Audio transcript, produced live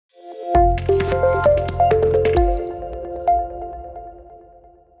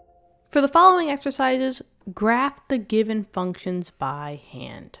For the following exercises, graph the given functions by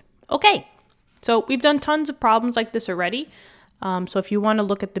hand. Okay, so we've done tons of problems like this already. So if you want to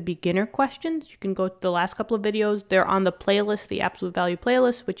look at the beginner questions, you can go to the last couple of videos. They're on the playlist, the absolute value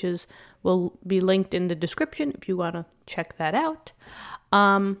playlist, which will be linked in the description if you want to check that out.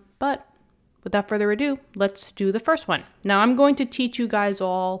 But without further ado, let's do the first one. Now I'm going to teach you guys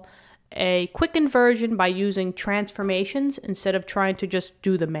all a quick inversion by using transformations instead of trying to just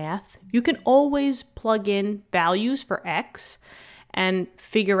do the math. You can always plug in values for x and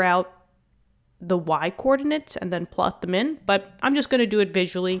figure out the y coordinates and then plot them in, but I'm just going to do it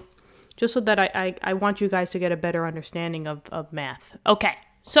visually just so that I want you guys to get a better understanding of math. Okay,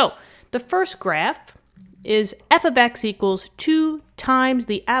 so the first graph is f of x equals 2 times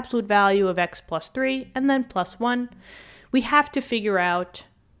the absolute value of x plus 3 and then plus 1. We have to figure out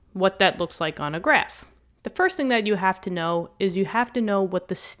what that looks like on a graph. The first thing that you have to know is you have to know what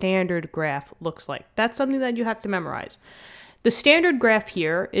the standard graph looks like. That's something that you have to memorize. The standard graph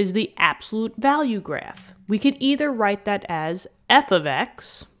here is the absolute value graph. We could either write that as f of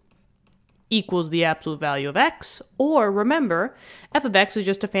x equals the absolute value of x, or remember, f of x is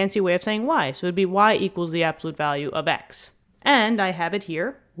just a fancy way of saying y. So it'd be y equals the absolute value of x. And I have it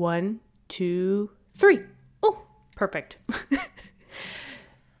here, 1, 2, 3. Oh, perfect.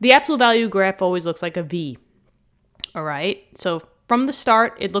 The absolute value graph always looks like a V. All right, so from the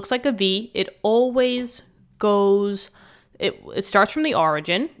start, it looks like a V. It always goes, it starts from the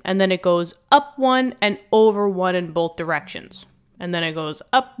origin, and then it goes up 1 and over 1 in both directions. And then it goes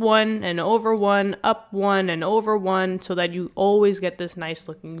up 1 and over 1, up 1 and over 1, so that you always get this nice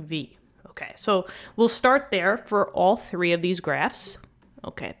looking V. Okay, so we'll start there for all three of these graphs.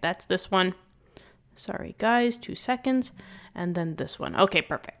 Okay, that's this one. Sorry guys, 2 seconds. And then this one. Okay,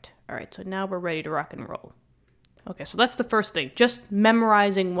 perfect. All right, so now we're ready to rock and roll. Okay, so that's the first thing, just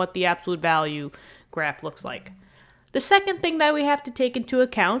memorizing what the absolute value graph looks like. The second thing that we have to take into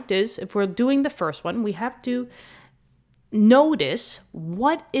account is, if we're doing the first one, we have to notice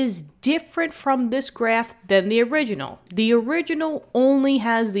what is different from this graph than the original. The original only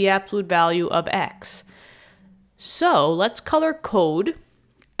has the absolute value of x. So let's color code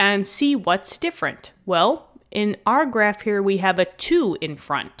and see what's different. Well, in our graph here, we have a 2 in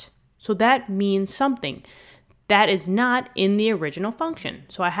front. So that means something. That is not in the original function.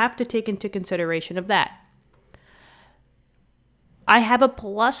 So I have to take into consideration of that. I have a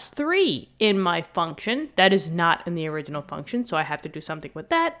plus 3 in my function. That is not in the original function. So I have to do something with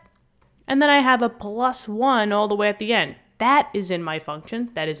that. And then I have a plus 1 all the way at the end. That is in my function.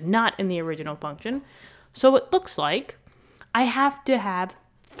 That is not in the original function. So it looks like I have to have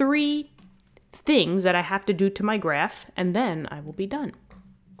 3 things that I have to do to my graph, and then I will be done.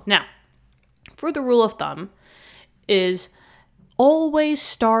 Now, for the rule of thumb is always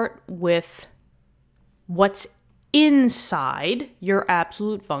start with what's inside your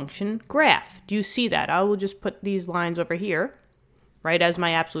absolute function graph. Do you see that? I will just put these lines over here, right, as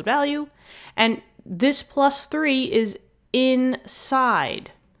my absolute value, and this plus 3 is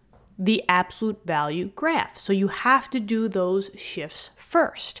inside the absolute value graph. So you have to do those shifts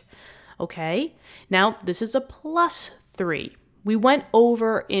first. Okay, now this is a plus 3. We went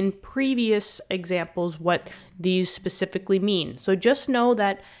over in previous examples what these specifically mean. So just know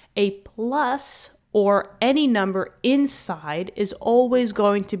that a plus or any number inside is always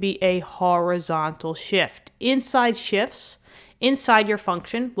going to be a horizontal shift. Inside shifts, inside your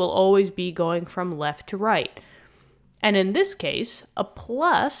function, will always be going from left to right. And in this case, a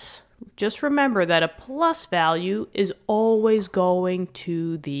plus, just remember that a plus value is always going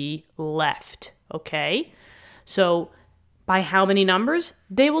to the left, okay? So by how many numbers?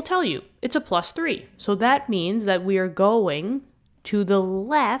 They will tell you. It's a plus 3. So that means that we are going to the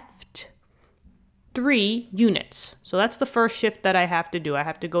left 3 units. So that's the first shift that I have to do. I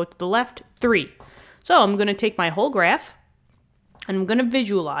have to go to the left 3. So I'm going to take my whole graph and I'm going to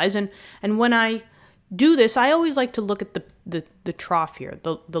visualize. And when I do this, I always like to look at the trough here,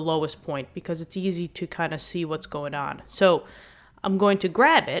 the lowest point, because it's easy to kind of see what's going on. So I'm going to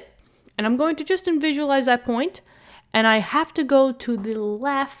grab it, and I'm going to just visualize that point, and I have to go to the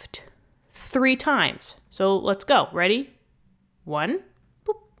left 3 times. So let's go. Ready? 1,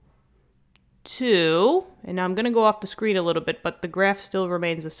 boop, 2, and now I'm going to go off the screen a little bit, but the graph still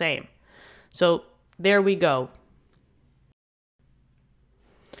remains the same. So there we go.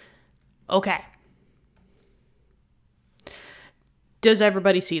 Okay. Does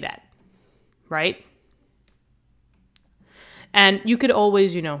everybody see that? Right? And you could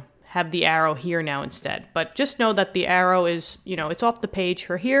always, have the arrow here now instead. But just know that the arrow is, you know, it's off the page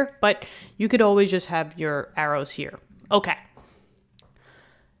for here, but you could always just have your arrows here. Okay.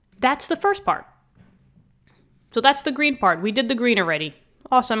 That's the first part. So that's the green part. We did the green already.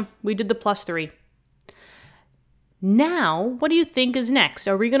 Awesome. We did the +3. Now, what do you think is next?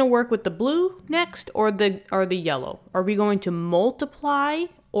 Are we going to work with the blue next or the yellow? Are we going to multiply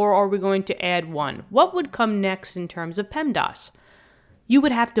or are we going to add 1? What would come next in terms of PEMDAS? You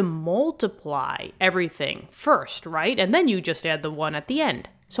would have to multiply everything first, right? And then you just add the 1 at the end.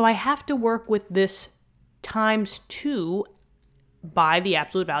 So I have to work with this times 2 by the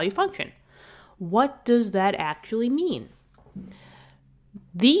absolute value function. What does that actually mean?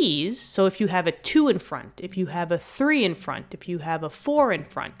 These, so if you have a 2 in front, if you have a 3 in front, if you have a 4 in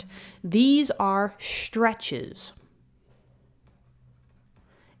front, these are stretches.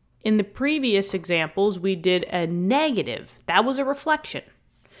 In the previous examples, we did a negative. That was a reflection.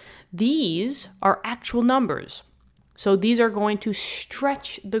 These are actual numbers. So these are going to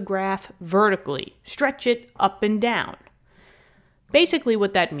stretch the graph vertically, stretch it up and down. Basically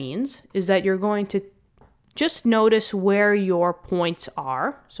what that means is that you're going to just notice where your points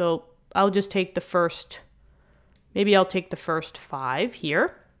are. So I'll just take the first, maybe I'll take the first 5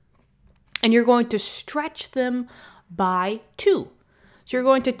 here. And you're going to stretch them by 2. So you're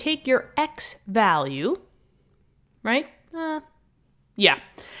going to take your x value, right? Yeah.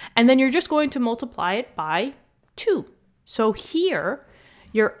 And then you're just going to multiply it by 2. So here,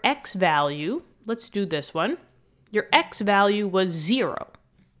 your x value, let's do this one. Your x value was 0,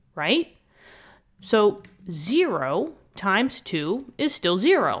 right? So 0 times 2 is still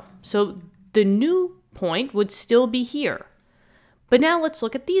 0. So the new point would still be here. But now let's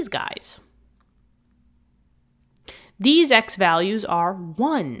look at these guys. These x values are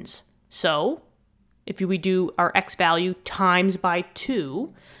 1s. So if we do our x value times by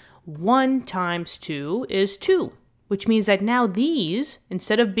 2, 1 times 2 is 2, which means that now these,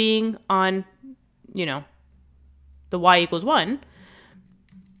 instead of being on, you know, the y equals 1,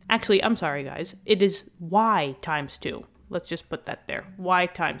 actually, I'm sorry, guys. It is y times 2. Let's just put that there. Y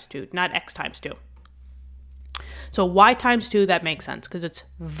times 2, not x times 2. So y times 2, that makes sense because it's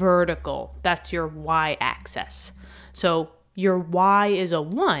vertical. That's your y-axis. So your y is a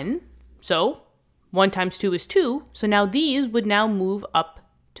 1. So 1 times 2 is 2. So now these would now move up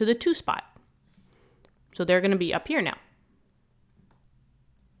to the 2 spot. So they're going to be up here now.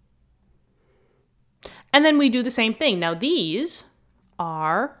 And then we do the same thing. Now these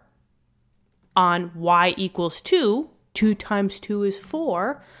are on y equals 2. 2 times 2 is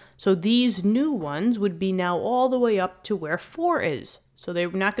 4. So these new ones would be now all the way up to where 4 is. So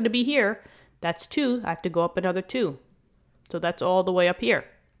they're not going to be here. That's 2. I have to go up another 2. So that's all the way up here.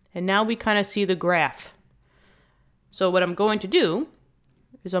 And now we kind of see the graph. So what I'm going to do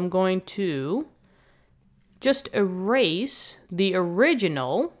is I'm going to just erase the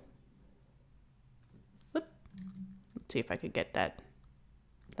original. Let's see if I could get that.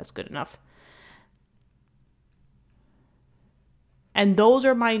 That's good enough. And those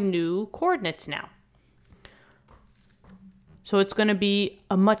are my new coordinates now. So it's going to be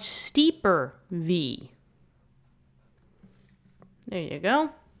a much steeper V. There you go.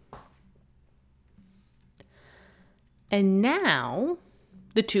 And now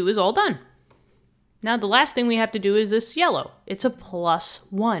the 2 is all done. Now the last thing we have to do is this yellow. It's a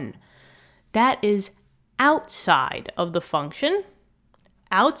 +1. That is outside of the function.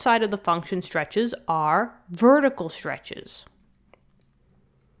 Outside of the function stretches are vertical stretches.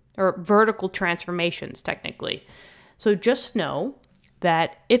 Or vertical transformations, technically. So just know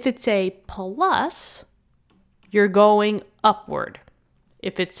that if it's a plus, you're going upward.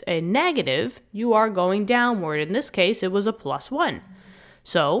 If it's a negative, you are going downward. In this case, it was a +1.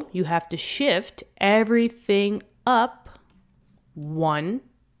 So you have to shift everything up 1.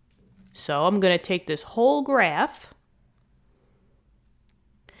 So I'm going to take this whole graph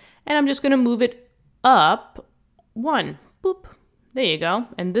and I'm just going to move it up 1. Boop. There you go.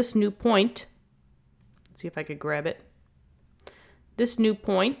 And this new point, let's see if I could grab it. This new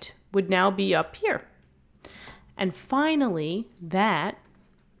point would now be up here. And finally, that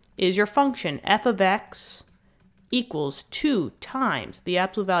is your function. F of x equals 2 times the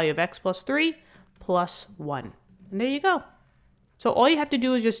absolute value of x plus 3 plus 1. And there you go. So all you have to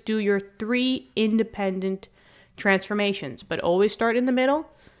do is just do your 3 independent transformations, but always start in the middle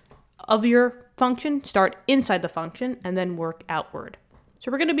of your function, start inside the function, and then work outward.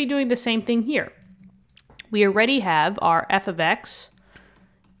 So we're going to be doing the same thing here. We already have our f of x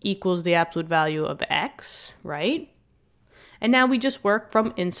equals the absolute value of x, right? And now we just work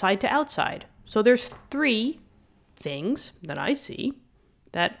from inside to outside. So there's 3 things that I see.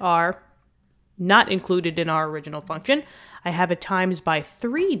 that are not included in our original function. I have it times by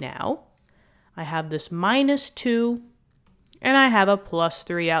 3 now. I have this -2, and I have a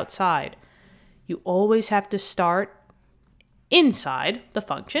 +3 outside. You always have to start inside the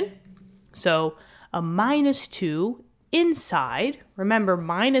function. So a -2 inside, remember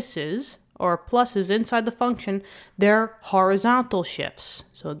minuses or pluses inside the function, they're horizontal shifts.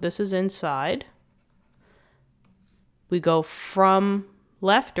 So this is inside. We go from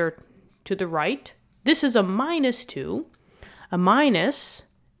left or to the right. This is a -2. A minus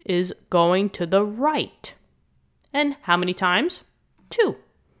is going to the right. And how many times? 2.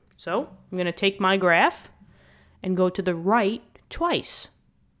 So I'm going to take my graph and go to the right twice.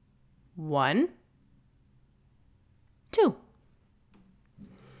 1, 2.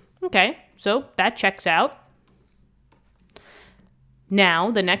 Okay, so that checks out. Now,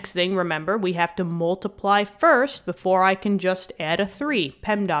 the next thing, remember, we have to multiply first before I can just add a 3,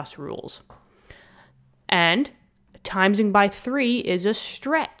 PEMDAS rules. And timesing by 3 is a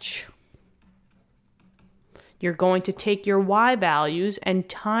stretch. You're going to take your y values and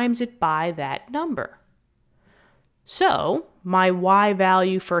times it by that number. So my y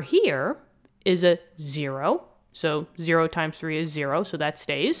value for here is a 0. So 0 times 3 is 0, so that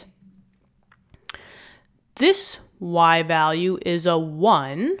stays. This y value is a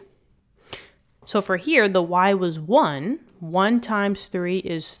 1. So for here, the y was 1. 1 times 3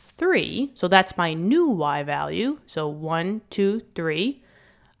 is 3. So that's my new y value. So 1, 2, 3.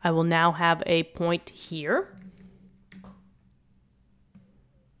 I will now have a point here.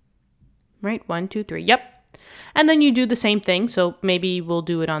 Right, 1, 2, 3. Yep. And then you do the same thing. So maybe we'll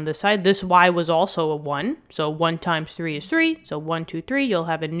do it on this side. This y was also a 1. So 1 times 3 is 3. So 1, 2, 3. You'll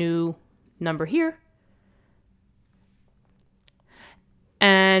have a new number here.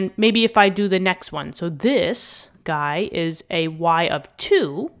 And maybe if I do the next one. So this guy is a y of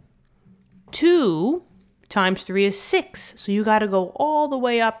 2. 2 times 3 is 6. So you got to go all the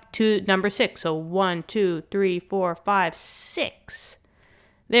way up to number 6. So 1, 2, 3, 4, 5, 6.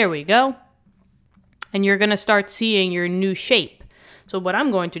 There we go. And you're going to start seeing your new shape. So what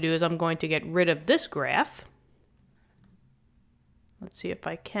I'm going to do is I'm going to get rid of this graph. Let's see if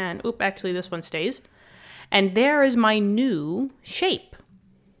I can. Oop, actually this one stays. And there is my new shape.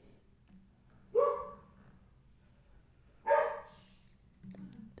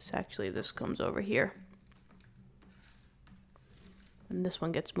 Actually, this comes over here. And this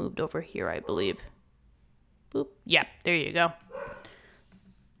one gets moved over here, I believe. Boop. Yep, there you go.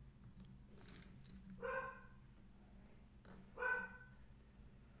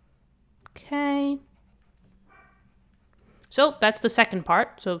 Okay. So that's the second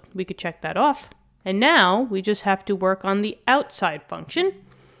part, so we could check that off. And now we just have to work on the outside function.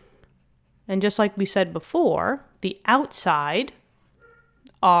 And just like we said before, the outside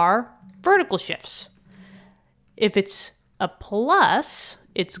are vertical shifts. If it's a plus,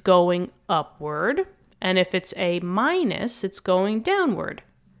 it's going upward, and if it's a minus, it's going downward.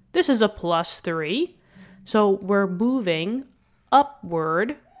 This is a +3, so we're moving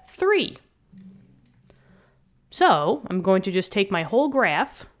upward 3. So I'm going to just take my whole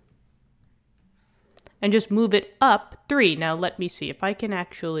graph and just move it up 3. Now let me see if I can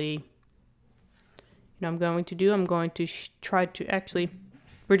actually, I'm going to try to actually,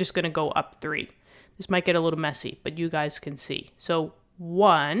 we're just going to go up 3. This might get a little messy, but you guys can see. So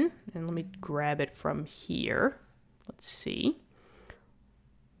 1, and let me grab it from here. Let's see.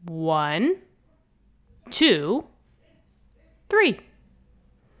 1, 2, 3.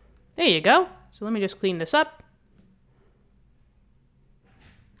 There you go. So let me just clean this up.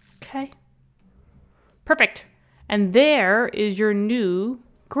 Okay. Perfect. And there is your new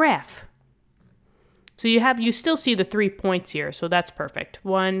graph. So you still see the 3 points here, so that's perfect.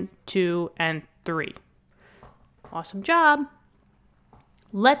 1, 2, and 3. Awesome job.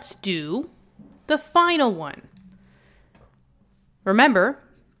 Let's do the final one. Remember,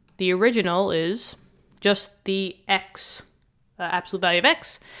 the original is just the x, absolute value of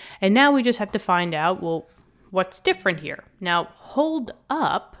x, and now we just have to find out, well, what's different here? Now, hold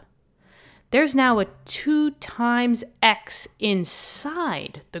up. There's now a 2 times x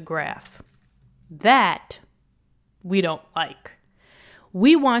inside the graph. That we don't like.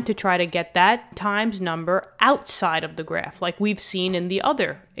 We want to try to get that times number outside of the graph, like we've seen in the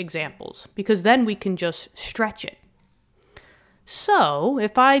other examples, because then we can just stretch it. So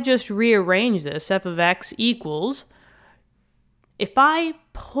if I just rearrange this, f of x equals, if I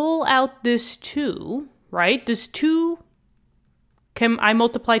pull out this 2, right, this 2, can I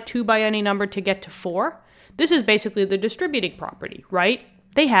multiply 2 by any number to get to 4? This is basically the distributing property, right?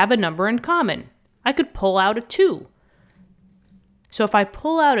 They have a number in common. I could pull out a 2. So if I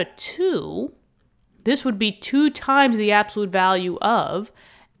pull out a 2, this would be 2 times the absolute value of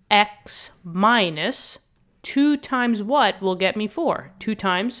x minus 2 times what will get me 4? 2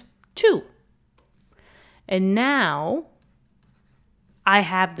 times 2. And now I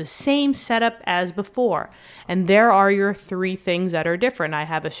have the same setup as before. And there are your 3 things that are different. I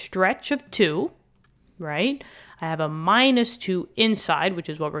have a stretch of 2, right? I have a minus 2 inside, which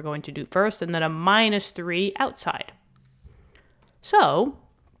is what we're going to do first, and then a minus 3 outside. So,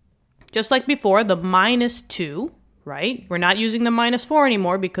 just like before, the minus 2, right? We're not using the minus 4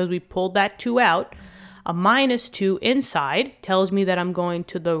 anymore because we pulled that 2 out. A minus 2 inside tells me that I'm going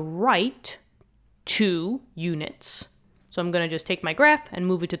to the right 2 units. So I'm going to just take my graph and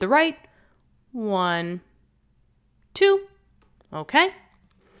move it to the right. 1, 2. Okay.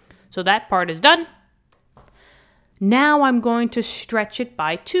 So that part is done. Now I'm going to stretch it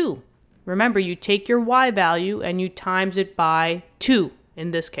by 2. Remember, you take your y value and you times it by 2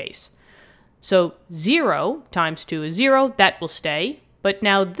 in this case. So 0 times 2 is 0. That will stay. But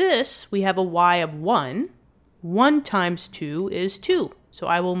now this, we have a y of 1. 1 times 2 is 2. So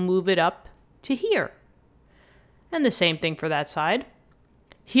I will move it up to here. And the same thing for that side.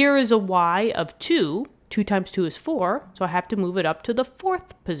 Here is a y of 2. 2 times 2 is 4. So I have to move it up to the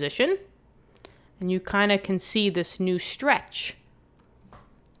 4th position. And you kind of can see this new stretch.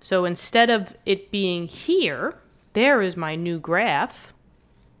 So instead of it being here, there is my new graph.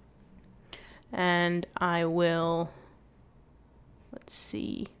 And I will, let's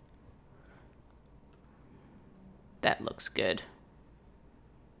see. That looks good.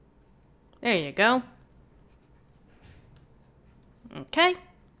 There you go. Okay.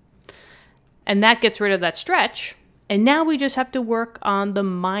 And that gets rid of that stretch. And now we just have to work on the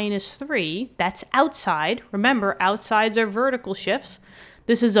minus 3. That's outside. Remember, outsides are vertical shifts.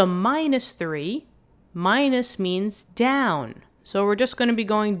 This is a minus 3. Minus means down. So we're just going to be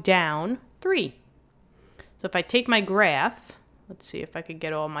going down 3. So if I take my graph, let's see if I could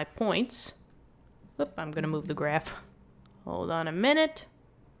get all my points. Oop, I'm going to move the graph. Hold on a minute.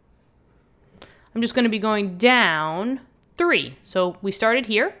 I'm just going to be going down 3. So we started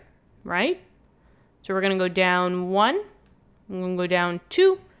here, right? So we're going to go down 1, we're going to go down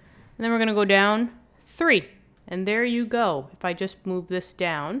 2, and then we're going to go down 3. And there you go. If I just move this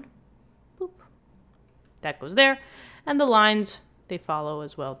down, boop, that goes there. And the lines, they follow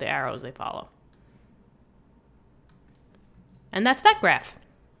as well. The arrows, they follow. And that's that graph.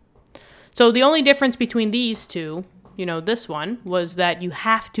 So the only difference between these two, you know, this one, was that you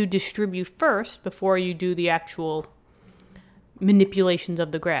have to distribute first before you do the actual manipulations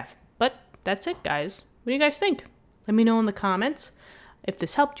of the graph. But that's it, guys. What do you guys think? Let me know in the comments if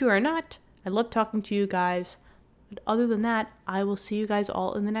this helped you or not. I love talking to you guys. But other than that, I will see you guys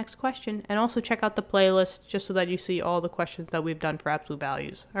all in the next question. And also check out the playlist just so that you see all the questions that we've done for absolute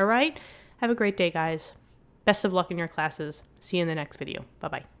values. All right? Have a great day, guys. Best of luck in your classes. See you in the next video.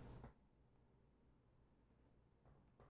 Bye-bye.